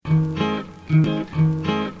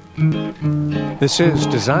This is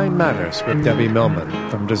Design Matters with Debbie Millman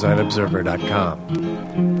from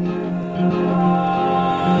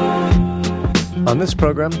DesignObserver.com. On this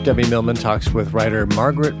program, Debbie Millman talks with writer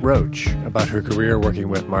Margaret Roach about her career working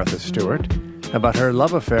with Martha Stewart, about her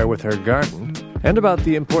love affair with her garden, and about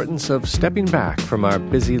the importance of stepping back from our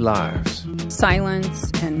busy lives.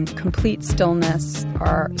 Silence and complete stillness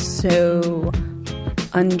are so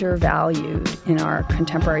undervalued in our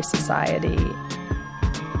contemporary society.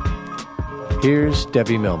 Here's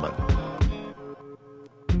Debbie Millman.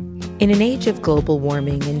 In an age of global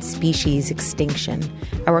warming and species extinction,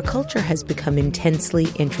 our culture has become intensely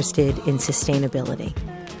interested in sustainability.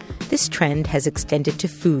 This trend has extended to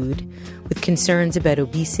food, with concerns about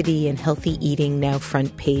obesity and healthy eating now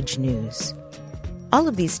front-page news. All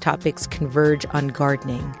of these topics converge on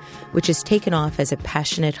gardening, which has taken off as a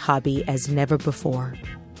passionate hobby as never before.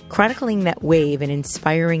 Chronicling that wave and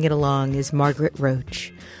inspiring it along is Margaret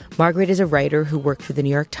Roach. Margaret is a writer who worked for the New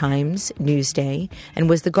York Times, Newsday, and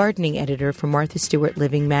was the gardening editor for Martha Stewart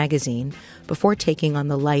Living magazine before taking on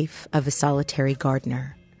the life of a solitary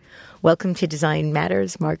gardener. Welcome to Design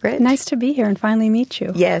Matters, Margaret. Nice to be here and finally meet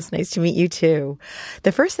you. Yes, nice to meet you too.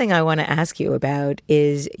 The first thing I want to ask you about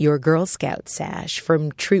is your Girl Scout sash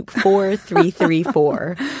from Troop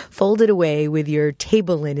 4334, folded away with your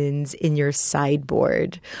table linens in your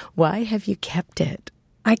sideboard. Why have you kept it?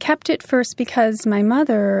 I kept it first because my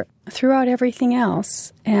mother threw out everything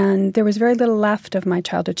else, and there was very little left of my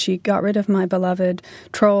childhood. She got rid of my beloved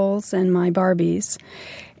trolls and my Barbies.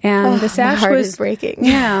 And the sash my heart was is breaking.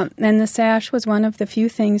 Yeah, and the sash was one of the few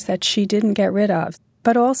things that she didn't get rid of.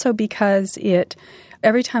 But also because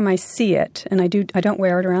every time I see it, and I don't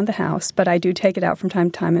wear it around the house, but I do take it out from time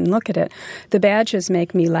to time and look at it, the badges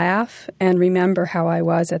make me laugh and remember how I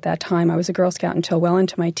was at that time. I was a Girl Scout until well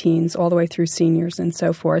into my teens, all the way through seniors and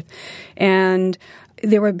so forth. And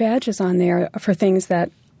there were badges on there for things that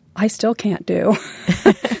I still can't do.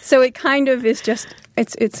 So it kind of is just,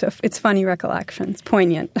 it's funny recollections,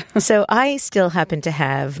 poignant. So I still happen to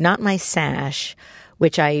have, not my sash,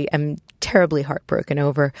 which I am terribly heartbroken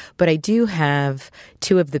over, but I do have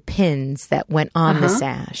two of the pins that went on the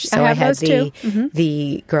sash. So I had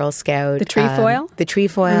the Girl Scout, the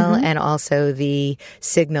trefoil, and also the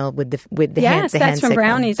signal with the hand. Yes, that's from signal.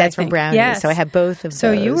 Brownies. That's from Brownies. Yes. So I have both of those.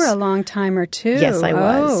 So you were a long timer too. Yes, I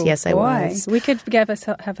was. Yes, I was. We could have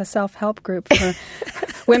a self-help group for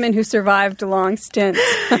women who survived long stints.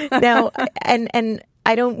 Now, and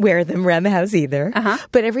I don't wear them around the house either,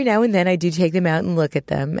 but every now and then I do take them out and look at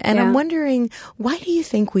them. And I'm wondering, why do you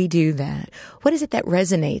think we do that? What is it that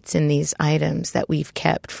resonates in these items that we've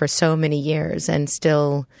kept for so many years and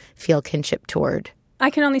still feel kinship toward? I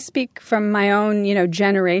can only speak from my own,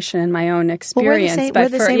 generation and my own experience. Well, we're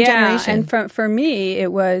the same generation. And for me,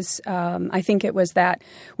 it was, I think it was that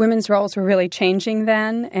women's roles were really changing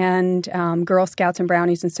then, and Girl Scouts and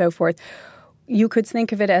Brownies and so forth. You could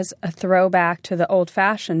think of it as a throwback to the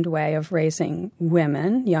old-fashioned way of raising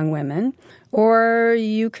women, young women, or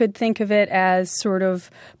you could think of it as sort of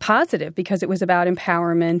positive because it was about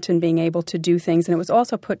empowerment and being able to do things. And it was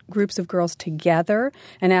also put groups of girls together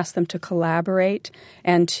and asked them to collaborate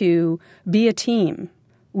and to be a team,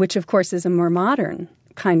 which, of course, is a more modern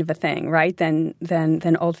kind of a thing, right,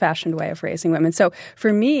 than old-fashioned way of raising women. So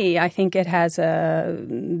for me, I think it has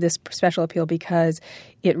this special appeal because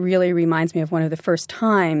it really reminds me of one of the first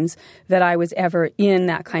times that I was ever in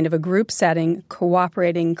that kind of a group setting,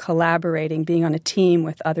 cooperating, collaborating, being on a team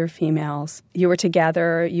with other females. You were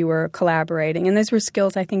together, you were collaborating, and those were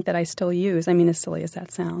skills I think that I still use. I mean, as silly as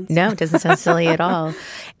that sounds. No, it doesn't sound silly at all.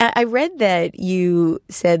 I read that you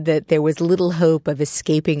said that there was little hope of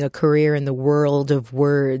escaping a career in the world of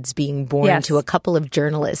words, being born to a couple of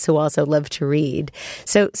journalists who also love to read.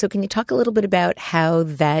 So can you talk a little bit about how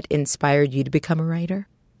that inspired you to become a writer?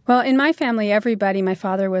 Well, in my family, my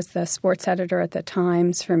father was the sports editor at the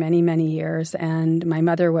Times for many, many years, and my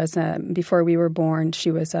mother was, before we were born, she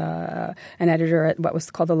was an editor at what was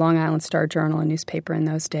called the Long Island Star-Journal, a newspaper in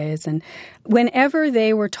those days. And whenever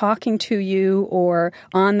they were talking to you or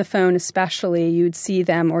on the phone especially, you'd see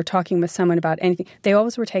them or talking with someone about anything, they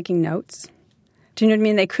always were taking notes. Do you know what I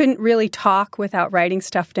mean? They couldn't really talk without writing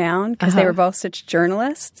stuff down because they were both such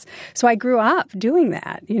journalists. So I grew up doing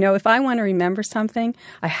that. If I want to remember something,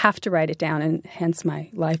 I have to write it down, and hence my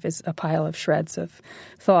life is a pile of shreds of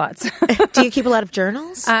thoughts. Do you keep a lot of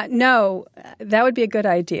journals? No, that would be a good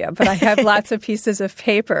idea. But I have lots of pieces of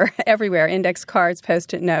paper everywhere, index cards,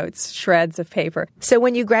 Post-it notes, shreds of paper. So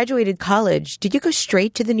when you graduated college, did you go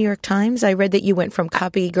straight to the New York Times? I read that you went from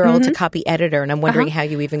copy girl to copy editor, and I'm wondering how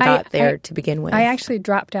you even got there to begin with. I actually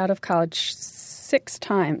dropped out of college 6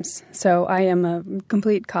 times. So I am a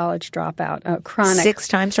complete college dropout, chronic. 6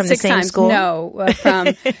 times from the same school? No,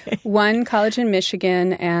 from one college in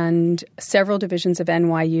Michigan and several divisions of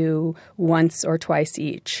NYU once or twice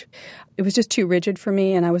each. It was just too rigid for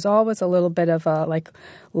me, and I was always a little bit of a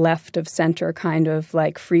left of center kind of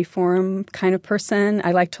free-form kind of person.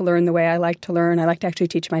 I like to learn the way I like to learn. I like to actually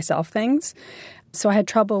teach myself things. So I had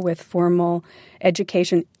trouble with formal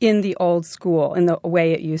education in the old school, in the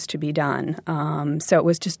way it used to be done. So it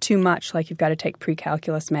was just too much, you've got to take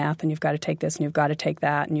pre-calculus math, and you've got to take this, and you've got to take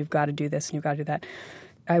that, and you've got to do this, and you've got to do that.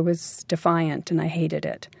 I was defiant, and I hated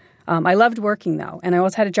it. I loved working, though, and I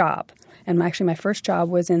always had a job. And actually my first job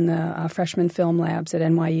was in the freshman film labs at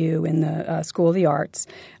NYU in the School of the Arts,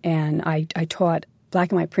 and I taught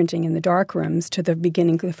black and white printing in the dark rooms to the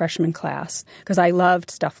beginning of the freshman class because I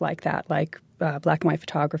loved stuff like that, black and white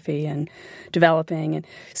photography and developing. And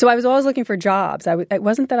so I was always looking for jobs. It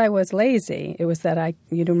wasn't that I was lazy. It was that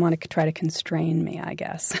you didn't want to try to constrain me, I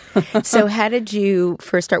guess. So how did you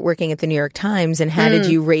first start working at the New York Times, and how did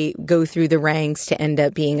you go through the ranks to end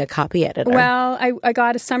up being a copy editor? Well, I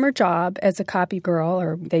got a summer job as a copy girl,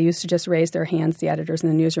 or they used to just raise their hands, the editors in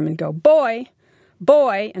the newsroom, and go, boy,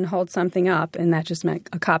 and hold something up, and that just meant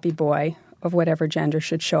a copy boy of whatever gender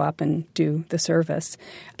should show up and do the service.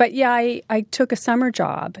 But yeah, I took a summer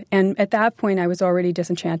job, and at that point I was already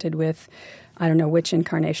disenchanted with, I don't know which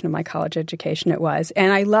incarnation of my college education it was,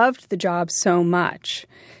 and I loved the job so much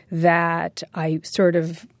that I sort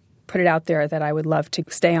of put it out there that I would love to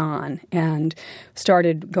stay on, and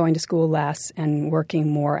started going to school less and working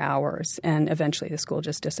more hours, and eventually the school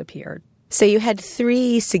just disappeared. So you had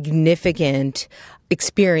 3 significant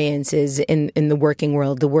experiences in the working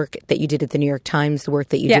world: the work that you did at the New York Times, the work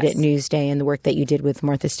that you did at Newsday, and the work that you did with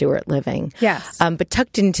Martha Stewart Living. Yes. But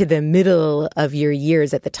tucked into the middle of your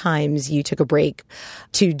years at the Times, you took a break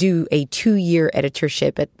to do a 2-year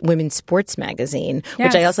editorship at Women's Sports Magazine,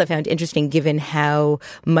 which I also found interesting given how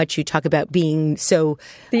much you talk about being so...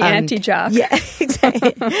 The anti-jock. Yeah,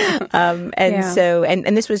 exactly. So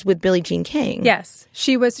this was with Billie Jean King. Yes.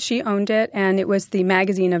 She owned it, and it was the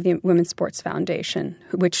magazine of the Women's Sports Foundation,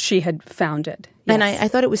 which she had founded. Yes. And I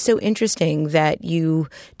thought it was so interesting that you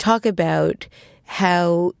talk about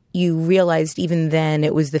how you realized even then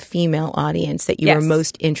it was the female audience that you were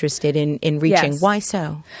most interested in reaching. Yes. Why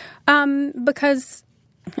so? Because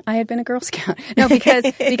I had been a Girl Scout. No, because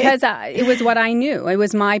it was what I knew. It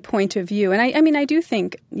was my point of view. And I do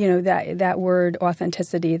think, that word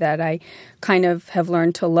authenticity that I kind of have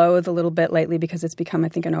learned to loathe a little bit lately because it's become, I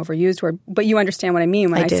think, an overused word. But you understand what I mean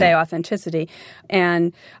when I say authenticity.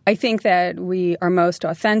 And I think that we are most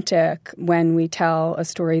authentic when we tell a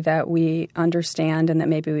story that we understand and that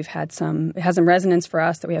maybe it has some resonance for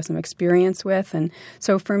us, that we have some experience with. And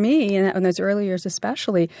so for me, in those early years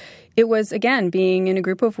especially, it was, again, being in a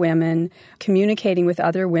group of women, communicating with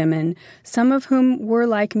other women, some of whom were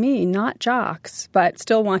like me, not jocks, but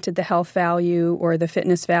still wanted the health value or the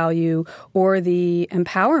fitness value or the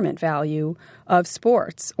empowerment value of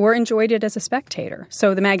sports, or enjoyed it as a spectator.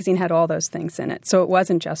 So the magazine had all those things in it. So it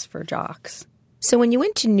wasn't just for jocks. So when you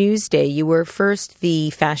went to Newsday, you were first the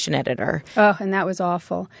fashion editor. Oh, and that was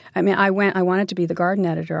awful. I wanted to be the garden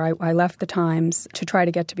editor. I left the Times to try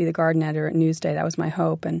to get to be the garden editor at Newsday. That was my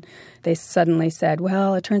hope. And they suddenly said,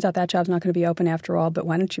 well, it turns out that job's not going to be open after all, but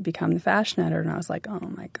why don't you become the fashion editor? And I was like, oh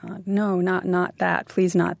my God, no, not that.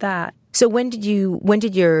 Please, not that. So when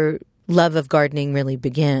did your love of gardening really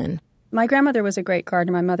begin? My grandmother was a great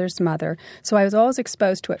gardener, my mother's mother, so I was always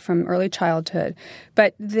exposed to it from early childhood.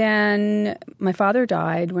 But then my father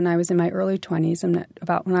died when I was in my early 20s, and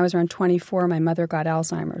when I was around 24, my mother got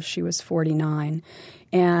Alzheimer's. She was 49.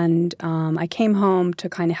 And I came home to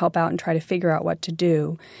kind of help out and try to figure out what to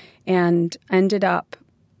do, and ended up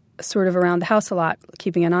sort of around the house a lot,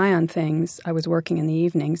 keeping an eye on things. I was working in the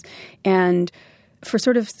evenings. And for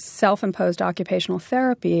sort of self-imposed occupational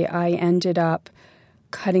therapy, I ended up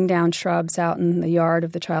cutting down shrubs out in the yard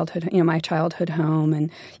of my childhood home,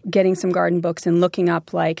 and getting some garden books and looking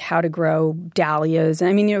up how to grow dahlias.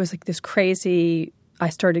 And it was this crazy. I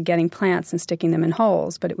started getting plants and sticking them in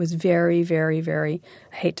holes, but it was very, very, very,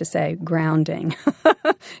 I hate to say, grounding.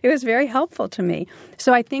 It was very helpful to me.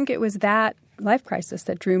 So I think it was that life crisis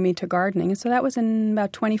that drew me to gardening. And so that was in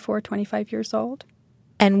about 24, 25 years old.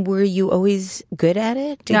 And were you always good at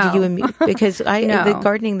it? No. Because No. The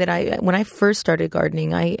gardening when I first started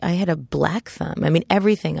gardening, I had a black thumb.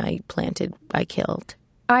 Everything I planted, I killed.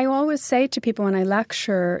 I always say to people when I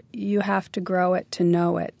lecture, you have to grow it to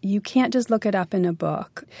know it. You can't just look it up in a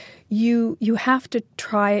book. You have to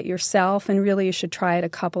try it yourself, and really you should try it a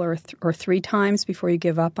couple or 3 times before you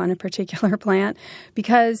give up on a particular plant,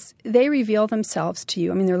 because they reveal themselves to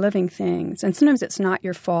you. I mean, they're living things. And sometimes it's not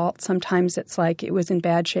your fault. Sometimes it's like it was in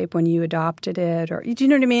bad shape when you adopted it. Or, do you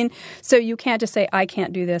know what I mean? So you can't just say, I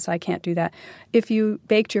can't do this, I can't do that. If you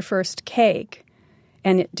baked your first cake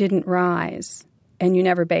and it didn't rise, and you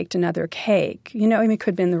never baked another cake, it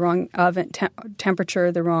could have been the wrong oven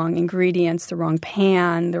temperature, the wrong ingredients, the wrong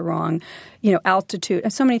pan, the wrong, altitude.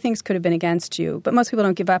 And so many things could have been against you. But most people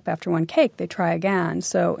don't give up after one cake. They try again.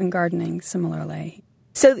 So in gardening, similarly.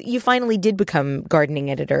 So you finally did become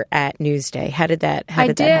gardening editor at Newsday. How did that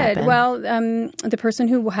happen? Well, the person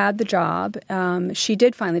who had the job, she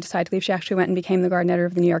did finally decide to leave. She actually went and became the garden editor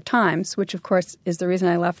of the New York Times, which, of course, is the reason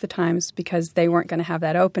I left the Times, because they weren't going to have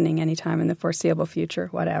that opening anytime in the foreseeable future,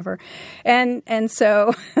 whatever. And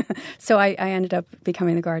so I ended up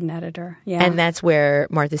becoming the garden editor. Yeah. And that's where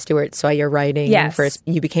Martha Stewart saw your writing. Yes. First,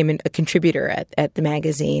 you became a contributor at the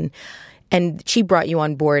magazine. And she brought you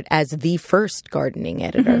on board as the first gardening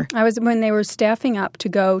editor. Mm-hmm. I was when they were staffing up to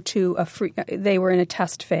go to they were in a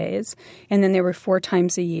test phase, and then they were 4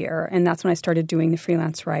 times a year, and that's when I started doing the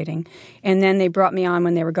freelance writing. And then they brought me on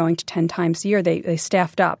when they were going to 10 times a year. They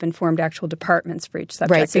staffed up and formed actual departments for each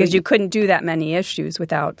subject, right, because you couldn't do that many issues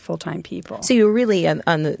without full-time people. So you were really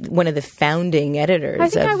one of the founding editors. I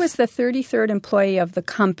think I was the 33rd employee of the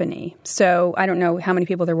company. So I don't know how many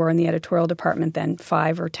people there were in the editorial department then,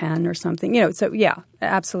 5 or 10 or something. So yeah,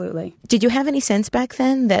 absolutely. Did you have any sense back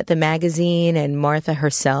then that the magazine and Martha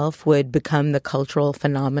herself would become the cultural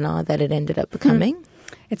phenomena that it ended up becoming?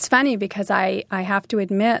 Mm-hmm. It's funny because I have to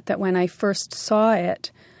admit that when I first saw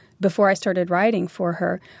it, before I started writing for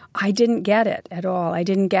her, I didn't get it at all. I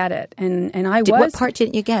didn't get it. And what part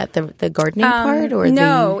didn't you get? The gardening part? Or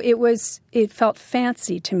no, it felt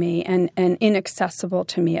fancy to me and inaccessible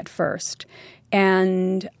to me at first.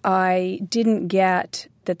 And I didn't get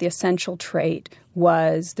that the essential trait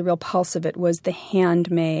was, the real pulse of it was the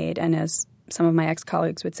handmade, and as some of my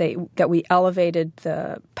ex-colleagues would say, that we elevated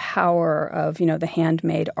the power of, the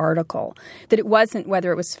handmade article. That it wasn't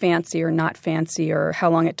whether it was fancy or not fancy, or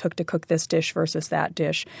how long it took to cook this dish versus that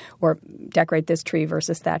dish, or decorate this tree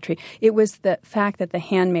versus that tree. It was the fact that the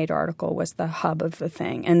handmade article was the hub of the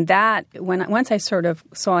thing. And that, once I sort of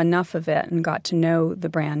saw enough of it and got to know the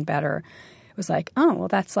brand better, it was like, oh, well,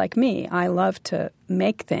 that's like me. I love to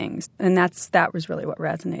make things. And that was really what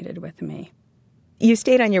resonated with me. You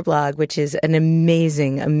stayed on your blog, which is an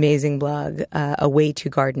amazing, amazing blog,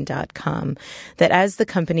 awaytogarden.com, that as the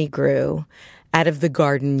company grew, out of the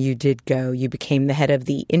garden you did go. You became the head of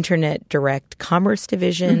the Internet Direct Commerce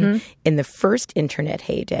Division in the first Internet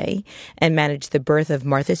heyday and managed the birth of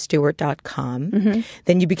MarthaStewart.com.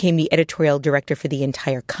 Then you became the editorial director for the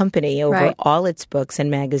entire company over all its books and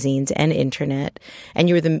magazines and Internet. And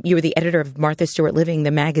you were the editor of Martha Stewart Living,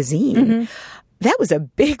 the magazine. That was a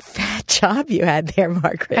big, fat job you had there,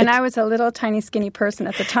 Margaret. And I was a little, tiny, skinny person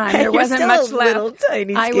at the time. There wasn't much left. Little,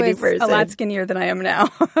 tiny, skinny person. I was a lot skinnier than I am now.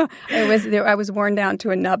 I was worn down to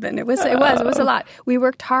a nubbin. It was a lot. We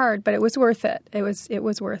worked hard, but it was worth it. It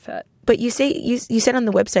was worth it. But you said on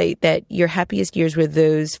the website that your happiest years were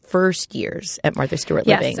those first years at Martha Stewart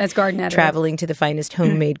Living. Yes, as garden editor. Traveling to the finest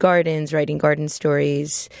homemade gardens, writing garden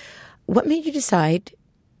stories. What made you decide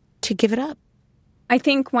to give it up? I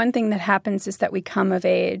think one thing that happens is that we come of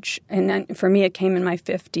age, and then for me it came in my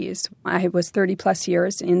 50s. I was 30-plus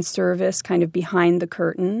years in service, kind of behind the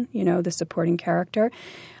curtain, the supporting character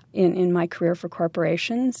in my career for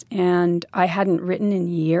corporations, and I hadn't written in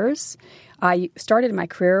years. I started my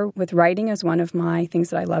career with writing as one of my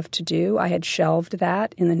things that I love to do. I had shelved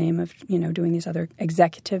that in the name of, doing these other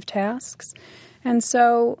executive tasks. And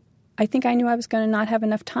so I think I knew I was going to not have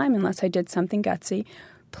enough time unless I did something gutsy.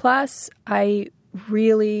 Plus, I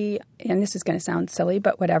really, and this is going to sound silly,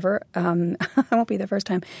 but whatever, it won't be the first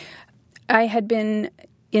time, I had been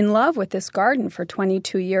in love with this garden for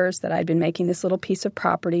 22 years that I'd been making this little piece of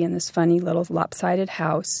property in this funny little lopsided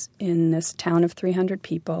house in this town of 300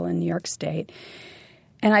 people in New York State.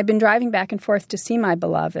 And I'd been driving back and forth to see my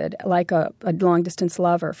beloved like a long-distance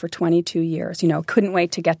lover for 22 years. Couldn't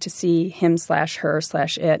wait to get to see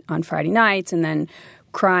him/her/it on Friday nights, and then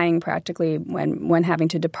crying practically when having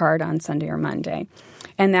to depart on Sunday or Monday.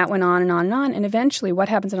 And that went on and on and on. And eventually, what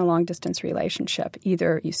happens in a long-distance relationship?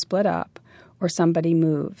 Either you split up or somebody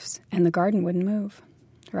moves, and the garden wouldn't move,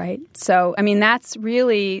 right? So, that's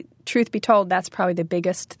really, truth be told, that's probably the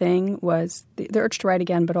biggest thing was the urge to write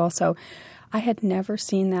again, but also I had never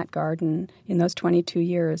seen that garden in those 22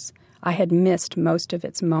 years I had missed most of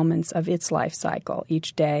its moments of its life cycle,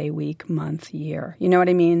 each day, week, month, year. You know what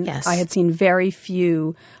I mean? Yes. I had seen very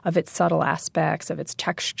few of its subtle aspects, of its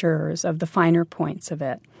textures, of the finer points of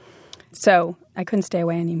it. So I couldn't stay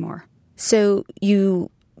away anymore. So you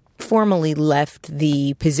formally left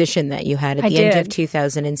the position that you had at the end of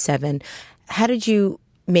 2007. How did you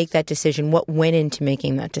make that decision? What went into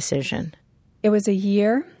making that decision? It was a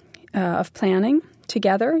year of planning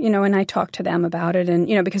together, and I talked to them about it, and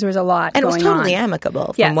because there was a lot going on. And it was totally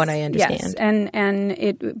amicable, from what I understand. Yes, and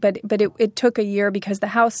it took a year because the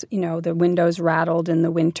house, the windows rattled in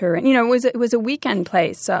the winter, and it was a weekend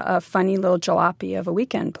place, a funny little jalopy of a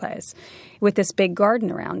weekend place, with this big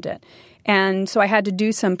garden around it. And so I had to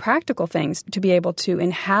do some practical things to be able to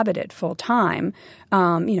inhabit it full time,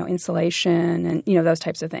 insulation and, those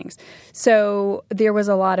types of things. So there was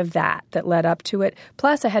a lot of that led up to it.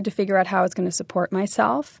 Plus, I had to figure out how I was going to support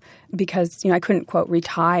myself because, I couldn't, quote,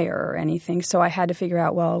 retire or anything. So I had to figure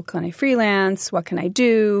out, well, can I freelance? What can I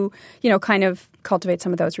do? Kind of cultivate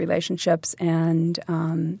some of those relationships. And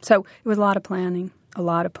so it was a lot of planning.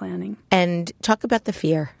 And talk about the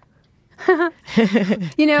fear.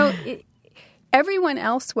 Everyone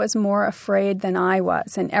else was more afraid than I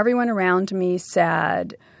was, and everyone around me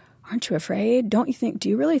said, "Aren't you afraid? Do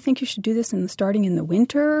you really think you should do this starting in the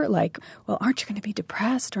winter? Aren't you going to be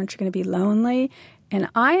depressed? Aren't you going to be lonely?" And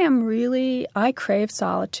I crave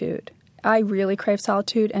solitude. I really crave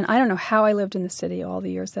solitude, and I don't know how I lived in the city all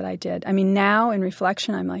the years that I did. I mean, now in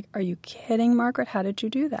reflection, I'm like, are you kidding, Margaret? How did you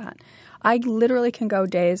do that? I literally can go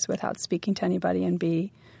days without speaking to anybody and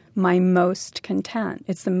be my most content.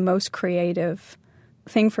 It's the most creative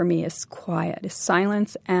thing for me is quiet, is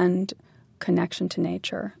silence, and connection to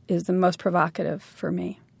nature is the most provocative for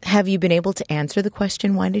me. Have you been able to answer the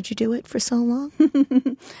question, why did you do it for so long?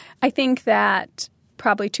 I think that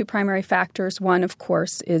probably two primary factors. One, of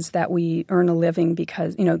course, is that we earn a living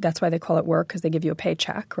because, that's why they call it work, because they give you a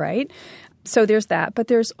paycheck, right? So there's that. But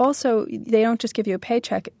there's also, they don't just give you a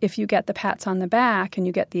paycheck. If you get the pats on the back and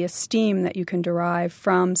you get the esteem that you can derive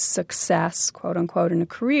from success, quote unquote, in a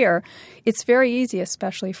career, it's very easy,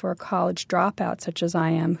 especially for a college dropout such as I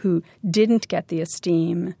am, who didn't get the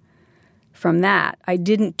esteem from that. I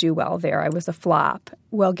didn't do well there. I was a flop.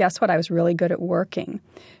 Well, guess what? I was really good at working.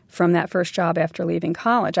 From that first job after leaving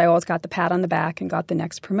college, I always got the pat on the back and got the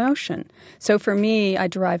next promotion. So for me, I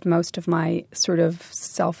derived most of my sort of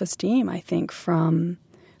self-esteem, I think, from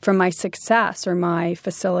my success or my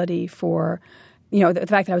facility for, the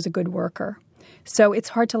fact that I was a good worker. So it's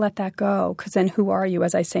hard to let that go because then who are you,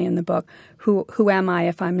 as I say in the book? Who am I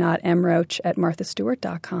if I'm not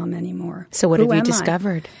mroach@marthastewart.com anymore? So what have you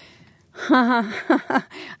discovered? I'm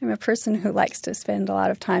a person who likes to spend a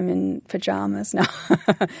lot of time in pajamas. No,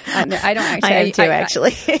 I don't actually. I am too,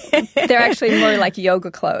 actually. They're actually more like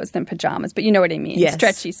yoga clothes than pajamas, but you know what I mean. Yes.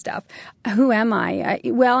 Stretchy stuff. Who am I?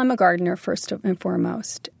 I'm a gardener first and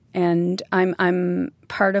foremost, and I'm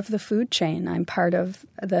part of the food chain. I'm part of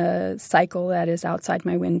the cycle that is outside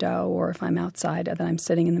my window, or if I'm outside that I'm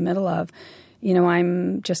sitting in the middle of.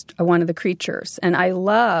 I'm just one of the creatures, and I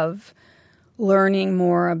love learning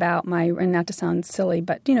more about and not to sound silly,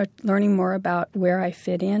 but, learning more about where I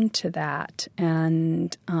fit into that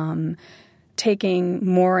and taking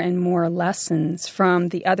more and more lessons from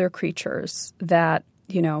the other creatures that,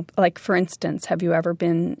 like, for instance, have you ever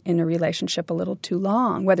been in a relationship a little too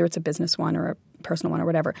long, whether it's a business one or a personal one or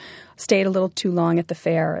whatever, stayed a little too long at the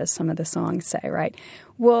fair, as some of the songs say, right?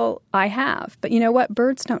 Well, I have. But you know what?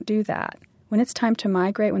 Birds don't do that. When it's time to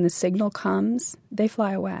migrate, when the signal comes, they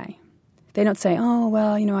fly away. They don't say, oh,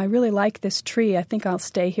 well, I really like this tree. I think I'll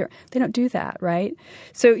stay here. They don't do that, right?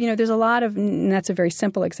 So, there's a lot of, and that's a very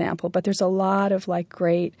simple example, but there's a lot of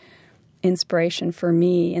great inspiration for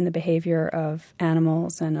me in the behavior of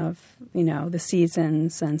animals and of, the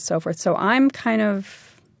seasons and so forth. So I'm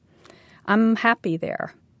happy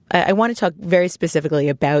there. I want to talk very specifically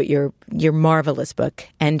about your marvelous book,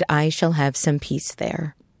 And I Shall Have Some Peace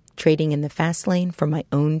There, Trading in the Fast Lane for My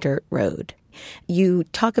Own Dirt Road. You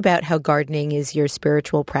talk about how gardening is your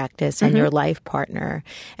spiritual practice and your life partner,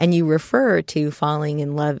 and you refer to falling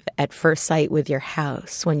in love at first sight with your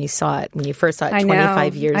house when you first saw it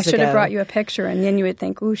 25 years ago. I should have brought you a picture, and then you would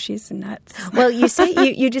think, ooh, she's nuts. Well, you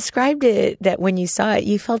say you described it that when you saw it,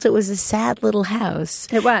 you felt it was a sad little house.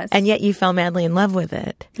 It was. And yet you fell madly in love with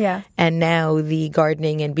it. Yeah. And now the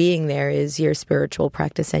gardening and being there is your spiritual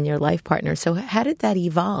practice and your life partner. So how did that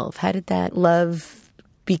evolve? How did that love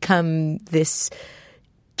become this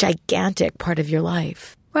gigantic part of your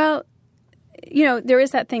life? Well, there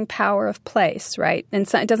is that thing, power of place, right? And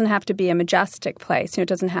so it doesn't have to be a majestic place. It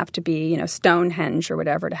doesn't have to be, Stonehenge or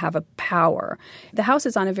whatever to have a power. The house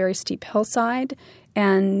is on a very steep hillside,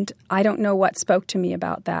 and I don't know what spoke to me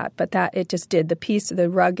about that, but that it just did. The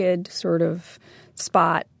rugged sort of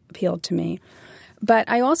spot appealed to me. But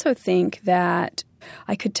I also think that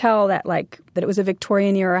I could tell that that it was a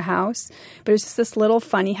Victorian era house, but it was just this little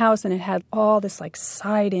funny house, and it had all this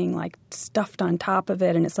siding stuffed on top of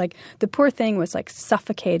it, and it's the poor thing was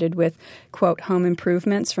suffocated with, quote, home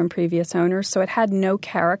improvements from previous owners, so it had no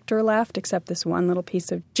character left except this one little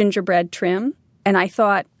piece of gingerbread trim. And I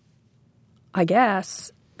thought, I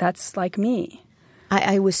guess that's like me.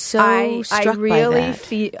 I was so struck by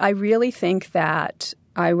that. I really think that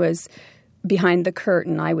I was behind the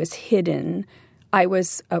curtain. I was hidden. I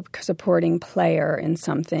was a supporting player in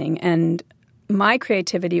something, and my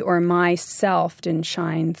creativity or myself didn't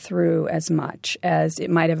shine through as much as it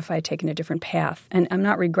might have if I had taken a different path. And I'm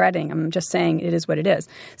not regretting. I'm just saying it is what it is.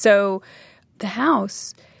 So the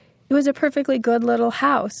house, it was a perfectly good little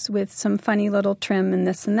house with some funny little trim and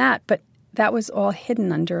this and that, but that was all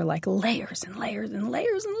hidden under layers and layers and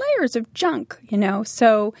layers and layers of junk,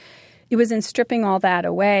 So it was in stripping all that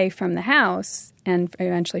away from the house and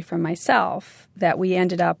eventually from myself that we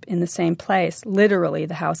ended up in the same place, literally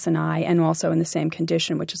the house and I, and also in the same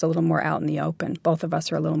condition, which is a little more out in the open. Both of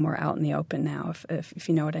us are a little more out in the open now, if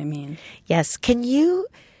you know what I mean. Yes. Can you,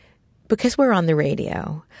 because we're on the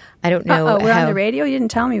radio, I don't know. We're on the radio? You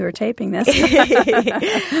didn't tell me we were taping this.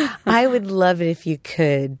 I would love it if you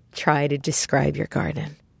could try to describe your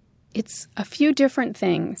garden. It's a few different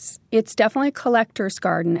things. It's definitely a collector's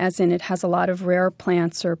garden, as in it has a lot of rare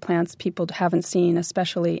plants or plants people haven't seen,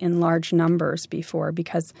 especially in large numbers before,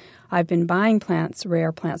 because I've been buying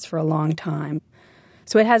rare plants, for a long time.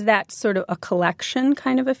 So it has that sort of a collection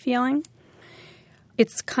kind of a feeling.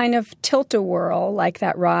 It's kind of tilt-a-whirl, like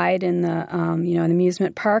that ride in the an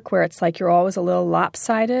amusement park where it's you're always a little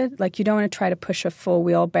lopsided. You don't want to try to push a full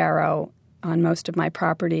wheelbarrow on most of my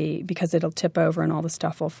property because it'll tip over and all the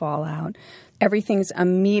stuff will fall out. Everything's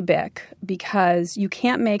amoebic because you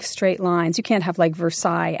can't make straight lines. You can't have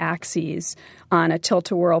Versailles axes on a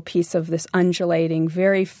tilt-a-whirl piece of this undulating,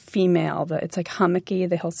 very female. It's hummocky.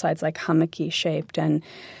 The hillside's hummocky shaped. And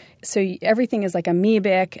so everything is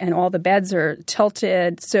amoebic and all the beds are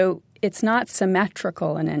tilted. So it's not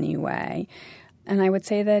symmetrical in any way. And I would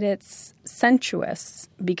say that it's sensuous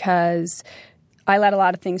because I let a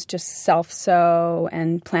lot of things just self-sow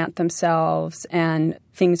and plant themselves, and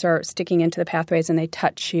things are sticking into the pathways and they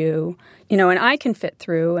touch you, and I can fit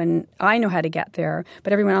through and I know how to get there,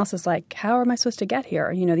 but everyone else is how am I supposed to get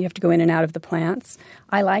here? You have to go in and out of the plants.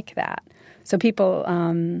 I like that. So people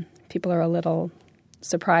are a little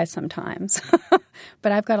surprised sometimes,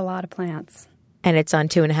 but I've got a lot of plants. And it's on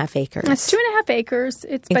 2.5 acres. It's 2.5 acres.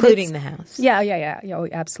 Including the house. Yeah. Oh,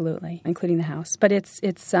 absolutely, including the house. But it's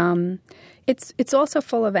also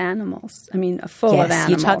full of animals. I mean, full of animals. Yes,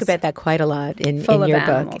 you talk about that quite a lot in your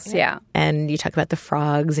animals, book. Yeah. And you talk about the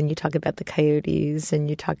frogs, and you talk about the coyotes, and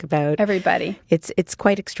you talk about everybody. It's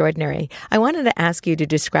quite extraordinary. I wanted to ask you to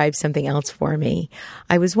describe something else for me.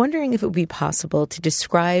 I was wondering if it would be possible to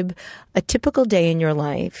describe a typical day in your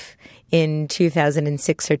life in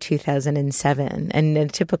 2006 or 2007, and a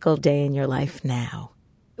typical day in your life now.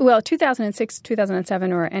 Well, 2006,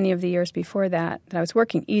 2007, or any of the years before that I was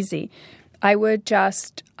working easy, I would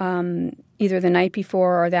just either the night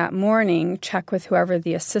before or that morning check with whoever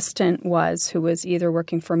the assistant was who was either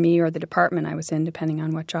working for me or the department I was in, depending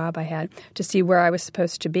on what job I had, to see where I was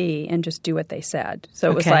supposed to be and just do what they said. So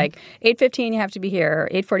it was 8:15 you have to be here,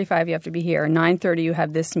 8:45 you have to be here, 9:30 you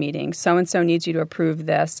have this meeting, so-and-so needs you to approve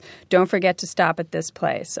this, don't forget to stop at this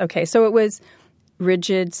place. Okay, so it was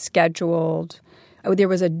rigid, scheduled. There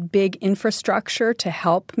was a big infrastructure to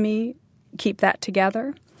help me keep that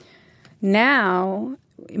together. Now,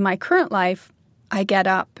 in my current life, I get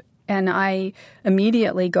up and I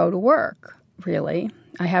immediately go to work, really.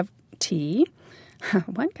 I have tea,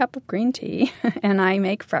 1 cup of green tea, and I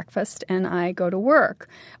make breakfast and I go to work.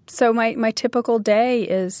 So my typical day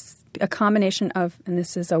is a combination of, and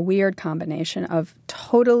this is a weird combination, of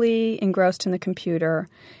totally engrossed in the computer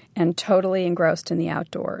and totally engrossed in the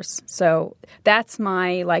outdoors. So that's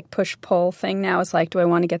my push-pull thing now is do I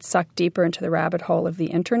want to get sucked deeper into the rabbit hole of the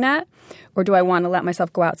internet, or do I want to let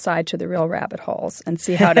myself go outside to the real rabbit holes and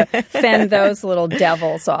see how to fend those little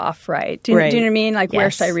devils off, right? Do you know what I mean? Yes.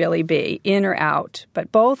 Where should I really be, in or out?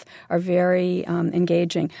 But both are very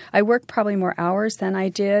engaging. I work probably more hours than I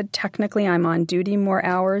did. Technically, I'm on duty more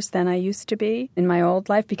hours than I used to be in my old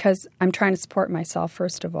life because I'm trying to support myself,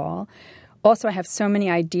 first of all. Also, I have so many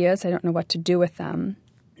ideas, I don't know what to do with them.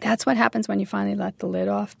 That's what happens when you finally let the lid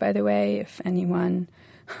off, by the way. If anyone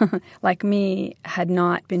like me had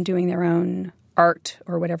not been doing their own art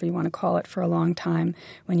or whatever you want to call it for a long time,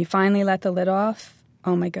 when you finally let the lid off,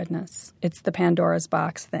 oh my goodness, it's the Pandora's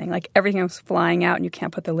box thing. Like everything was flying out and you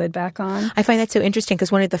can't put the lid back on. I find that so interesting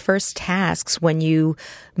because one of the first tasks when you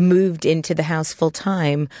moved into the house full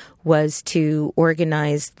time was to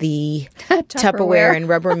organize the Tupperware and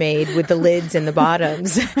Rubbermaid with the lids and the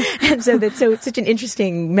bottoms. And so it's such an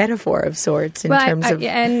interesting metaphor of sorts in terms of...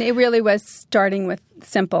 And it really was starting with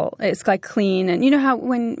simple. It's like clean. And you know how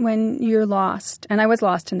when you're lost, and I was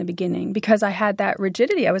lost in the beginning because I had that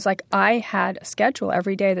rigidity. I was like, I had a schedule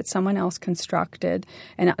every day that someone else constructed,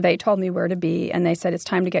 and they told me where to be, and they said, it's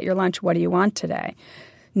time to get your lunch. What do you want today?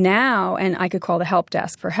 Now, and I could call the help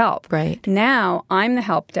desk for help. Right. Now, I'm the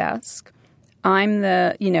help desk. I'm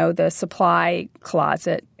the supply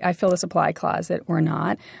closet. I fill the supply closet or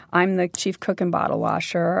not. I'm the chief cook and bottle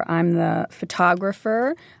washer. I'm the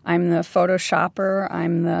photographer. I'm the photoshopper.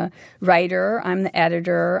 I'm the writer. I'm the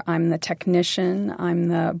editor. I'm the technician. I'm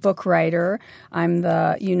the book writer. I'm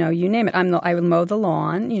the, you name it. I would mow the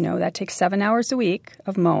lawn. That takes 7 hours a week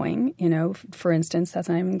of mowing, for instance. That's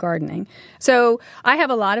not even gardening. So I have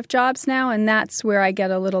a lot of jobs now, and that's where I get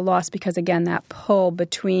a little lost because, again, that pull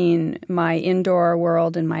between my indoor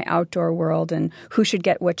world and my outdoor world and who should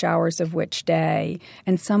get which hours of which day.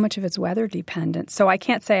 And so much of it's weather dependent. So I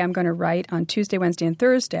can't say I'm going to write on Tuesday, Wednesday, and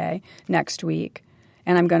Thursday next week,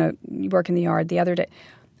 and I'm going to work in the yard the other day.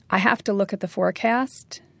 I have to look at the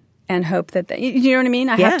forecast and hope that you know what I mean?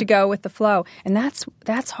 I have to go with the flow. And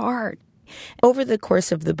that's hard. Over the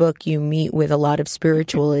course of the book, you meet with a lot of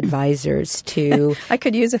spiritual advisors to... I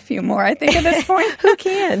could use a few more, I think, at this point. Who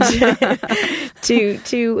can't?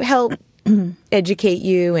 to help educate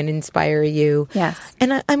you and inspire you. Yes.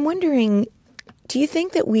 And I'm wondering, do you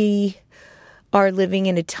think that we are living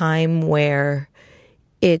in a time where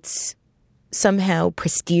it's somehow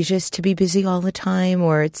prestigious to be busy all the time,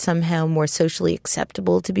 or it's somehow more socially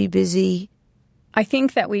acceptable to be busy? I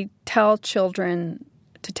think that we tell children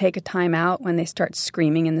to take a time out when they start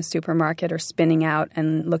screaming in the supermarket or spinning out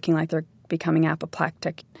and looking like they're becoming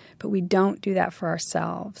apoplectic. But we don't do that for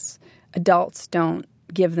ourselves. Adults don't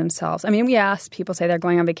give themselves. I mean, we ask people, say they're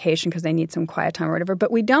going on vacation because they need some quiet time or whatever,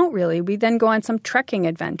 but we don't really. We then go on some trekking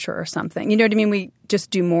adventure or something. You know what I mean? We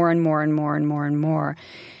just do more and more and more and more and more.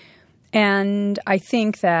 And I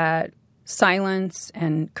think that silence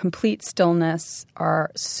and complete stillness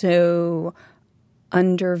are so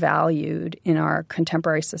undervalued in our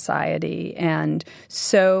contemporary society and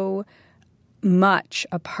so much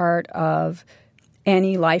a part of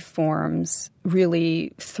any life forms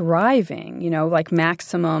really thriving, like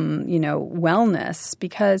maximum, wellness.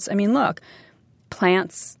 Because, I mean, look,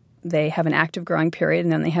 plants, they have an active growing period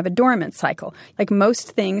and then they have a dormant cycle. Like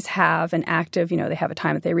most things have an active, they have a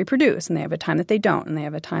time that they reproduce and they have a time that they don't and they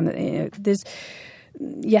have a time that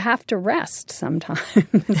you have to rest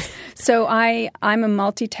sometimes. So I'm a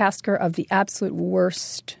multitasker of the absolute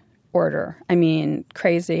worst order. I mean,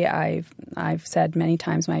 crazy. I've said many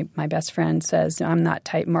times, my best friend says,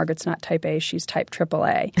 Margaret's not type A, she's type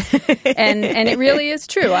AAA. and it really is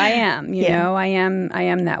true. I am, I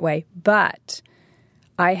am that way. But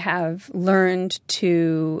I have learned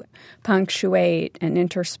to punctuate and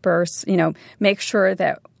intersperse, make sure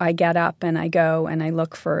that I get up and I go and I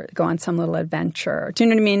go on some little adventure. Do you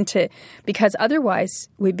know what I mean? Because otherwise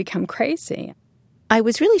we become crazy. I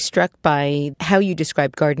was really struck by how you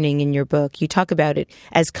describe gardening in your book. You talk about it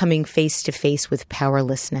as coming face to face with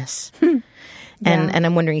powerlessness. And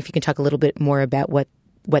I'm wondering if you can talk a little bit more about what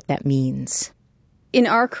that means. In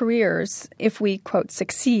our careers, if we, quote,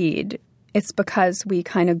 succeed, it's because we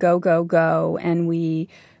kind of go, and we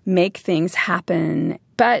make things happen.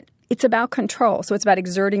 But it's about control. So it's about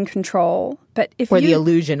exerting control. But the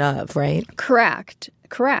illusion of, right? Correct.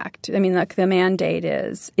 I mean, like the mandate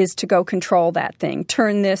is to go control that thing.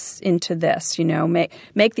 Turn this into this,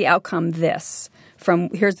 make the outcome this. From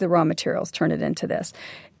here's the raw materials, turn it into this.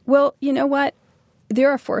 Well, you know what?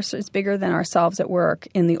 There are forces bigger than ourselves at work.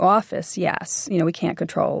 In the office, yes. We can't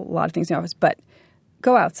control a lot of things in the office, but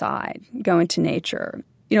go outside, go into nature.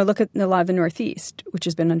 Look at a lot of the Northeast, which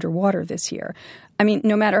has been underwater this year. I mean,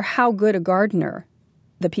 no matter how good a gardener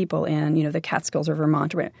the people in, the Catskills or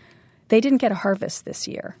Vermont, they didn't get a harvest this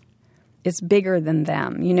year. It's bigger than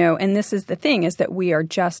them, And this is the thing, is that we are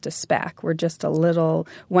just a speck. We're just a little,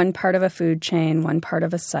 one part of a food chain, one part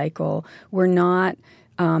of a cycle. We're not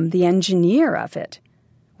the engineer of it.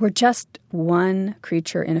 we're just one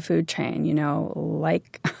creature in a food chain,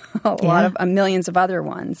 like lot of millions of other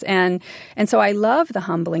ones. And so I love the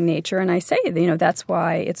humbling nature. And I say, that's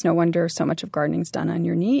why it's no wonder so much of gardening's done on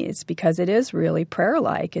your knees, because it is really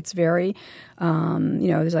prayer-like. It's very,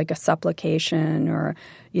 there's like a supplication or,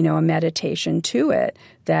 a meditation to it,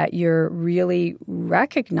 that you're really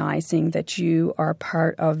recognizing that you are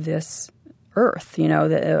part of this earth,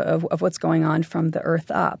 of what's going on from the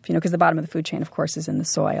earth up, because the bottom of the food chain, of course, is in the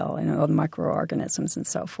soil and all the microorganisms and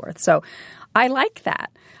so forth. So I like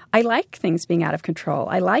that. I like things being out of control.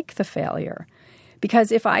 I like the failure,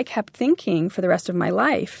 because if I kept thinking for the rest of my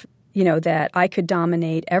life, that I could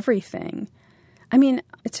dominate everything,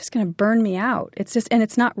 it's just going to burn me out. And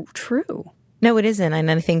it's not true. No, it isn't.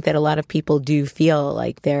 And I think that a lot of people do feel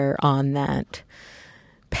like they're on that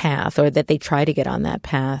path, or that they try to get on that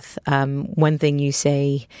path. One thing you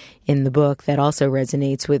say in the book that also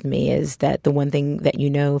resonates with me is that the one thing that you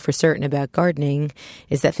know for certain about gardening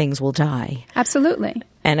is that things will die. Absolutely.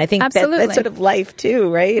 And I think that's sort of life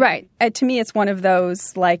too, right? Right. To me, it's one of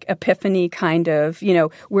those like epiphany kind of,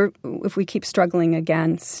 if we keep struggling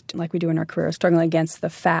against, like we do in our career, struggling against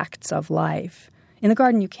the facts of life. In the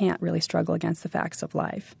garden, you can't really struggle against the facts of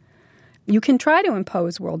life. You can try to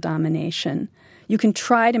impose world domination. You can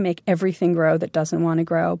try to make everything grow that doesn't want to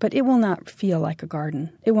grow, but it will not feel like a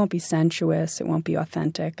garden. It won't be sensuous. It won't be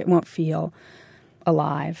authentic. It won't feel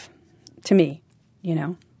alive to me,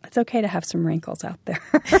 It's okay to have some wrinkles out there.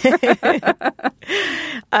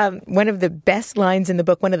 One of the best lines in the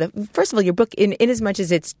book, first of all, your book, in as much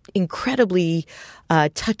as it's incredibly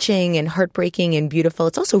touching and heartbreaking and beautiful,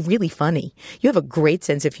 it's also really funny. You have a great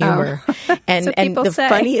sense of humor. And the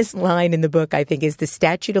funniest line in the book, I think, is the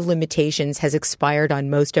statute of limitations has expired on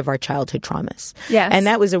most of our childhood traumas. Yes. And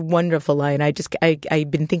that was a wonderful line.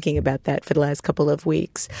 I've been thinking about that for the last couple of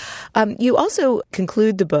weeks. You also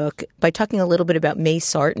conclude the book by talking a little bit about May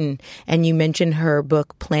Sarton, and you mention her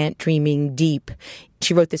book, Plant Dreaming Deep.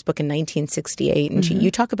 She wrote this book in 1968, and you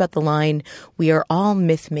talk about the line, "We are all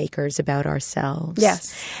myth makers about ourselves."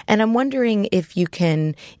 Yes. And I'm wondering if you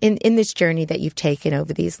can, in this journey that you've taken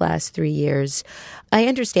over these last 3 years, I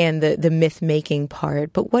understand the myth-making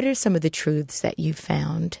part, but what are some of the truths that you've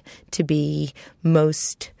found to be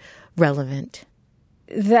most relevant?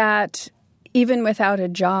 That even without a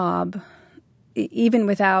job, even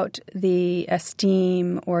without the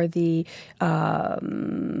esteem or the,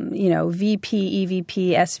 VP,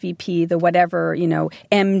 EVP, SVP, the whatever,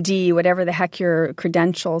 MD, whatever the heck your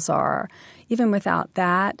credentials are, even without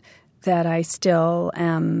that I still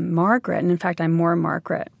am Margaret. And in fact, I'm more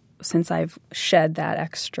Margaret since I've shed that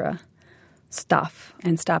extra stuff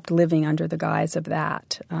and stopped living under the guise of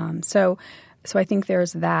that. So I think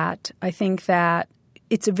there's that. I think that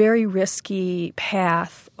it's a very risky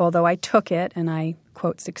path, although I took it and I,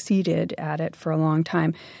 quote, succeeded at it for a long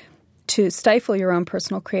time, to stifle your own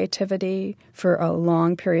personal creativity for a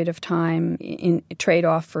long period of time in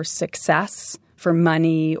trade-off for success, for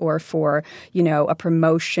money, or for, a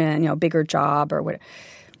promotion, bigger job or whatever.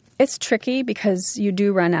 It's tricky because you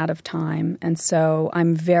do run out of time. And so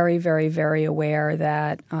I'm very, very, very aware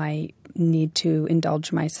that I need to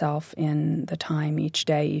indulge myself in the time each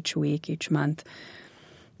day, each week, each month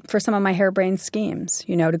for some of my harebrained schemes,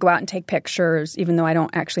 to go out and take pictures, even though I don't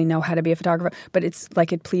actually know how to be a photographer. But it's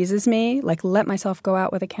like it pleases me. Like, let myself go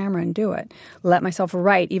out with a camera and do it. Let myself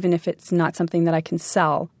write, even if it's not something that I can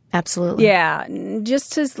sell. Absolutely. Yeah,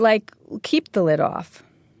 just to keep the lid off,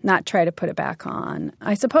 not try to put it back on.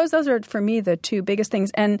 I suppose those are, for me, the two biggest things.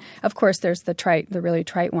 And, of course, there's the really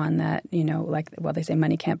trite one that, they say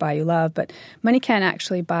money can't buy you love, but money can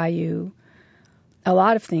actually buy you a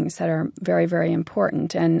lot of things that are very, very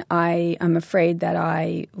important. And I am afraid that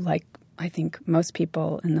I think most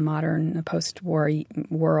people in the post-war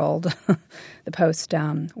world, the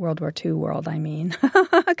post-World War II world,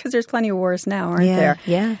 because there's plenty of wars now, aren't there?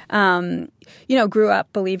 Yeah. Grew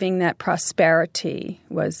up believing that prosperity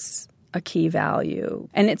was a key value.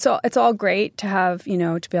 And it's all great to have,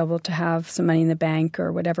 to be able to have some money in the bank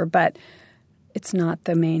or whatever, but it's not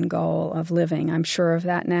the main goal of living. I'm sure of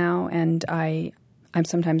that now, and I'm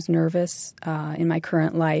sometimes nervous in my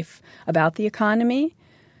current life about the economy,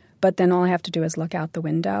 but then all I have to do is look out the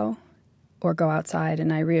window or go outside,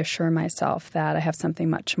 and I reassure myself that I have something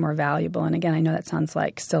much more valuable. And again, I know that sounds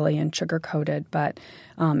like silly and sugar-coated, but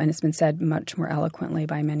and it's been said much more eloquently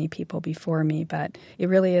by many people before me, but it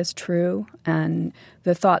really is true. And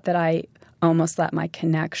the thought that I almost let my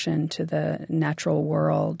connection to the natural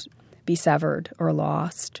world be severed or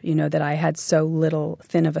lost, that I had so little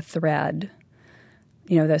thin of a thread,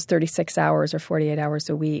 those 36 hours or 48 hours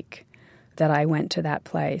a week that I went to that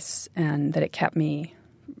place and that it kept me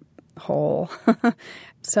whole.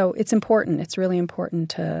 So it's important. It's really important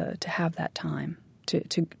to have that time to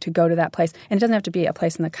go to that place. And it doesn't have to be a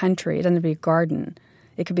place in the country. It doesn't have to be a garden.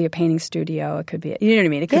 It could be a painting studio. It could be, you know what I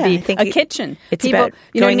mean? It could be a kitchen. It's about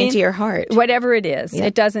going into your heart. Whatever it is. Yeah.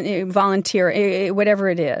 It doesn't volunteer, whatever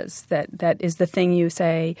it is that is the thing you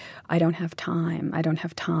say, I don't have time. I don't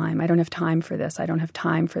have time. I don't have time for this. I don't have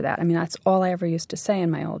time for that. I mean, that's all I ever used to say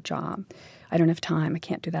in my old job. I don't have time. I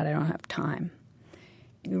can't do that. I don't have time.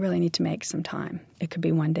 You really need to make some time. It could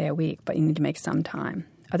be one day a week, but you need to make some time.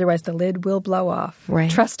 Otherwise, the lid will blow off.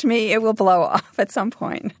 Right. Trust me, it will blow off at some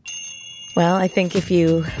point. Well, I think if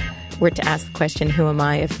you were to ask the question, who am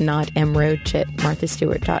I if not Roach at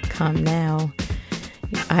marthastewart.com now,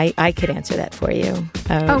 I could answer that for you.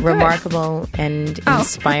 Remarkable and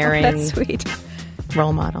inspiring that's sweet.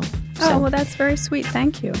 Role model. So, well, that's very sweet.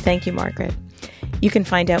 Thank you. Thank you, Margaret. You can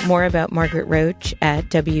find out more about Margaret Roach at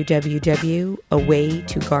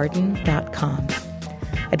www.awaytogarden.com.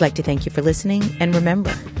 I'd like to thank you for listening, and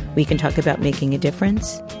remember, we can talk about making a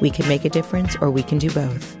difference, we can make a difference, or we can do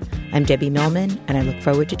both. I'm Debbie Millman, and I look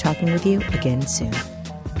forward to talking with you again soon.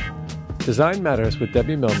 Design Matters with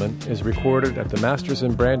Debbie Millman is recorded at the Masters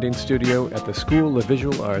in Branding Studio at the School of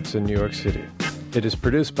Visual Arts in New York City. It is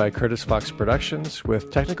produced by Curtis Fox Productions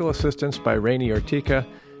with technical assistance by Rainey Ortica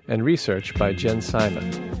and research by Jen Simon.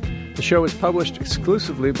 The show is published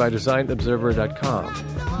exclusively by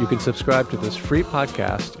DesignObserver.com. You can subscribe to this free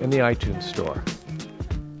podcast in the iTunes Store.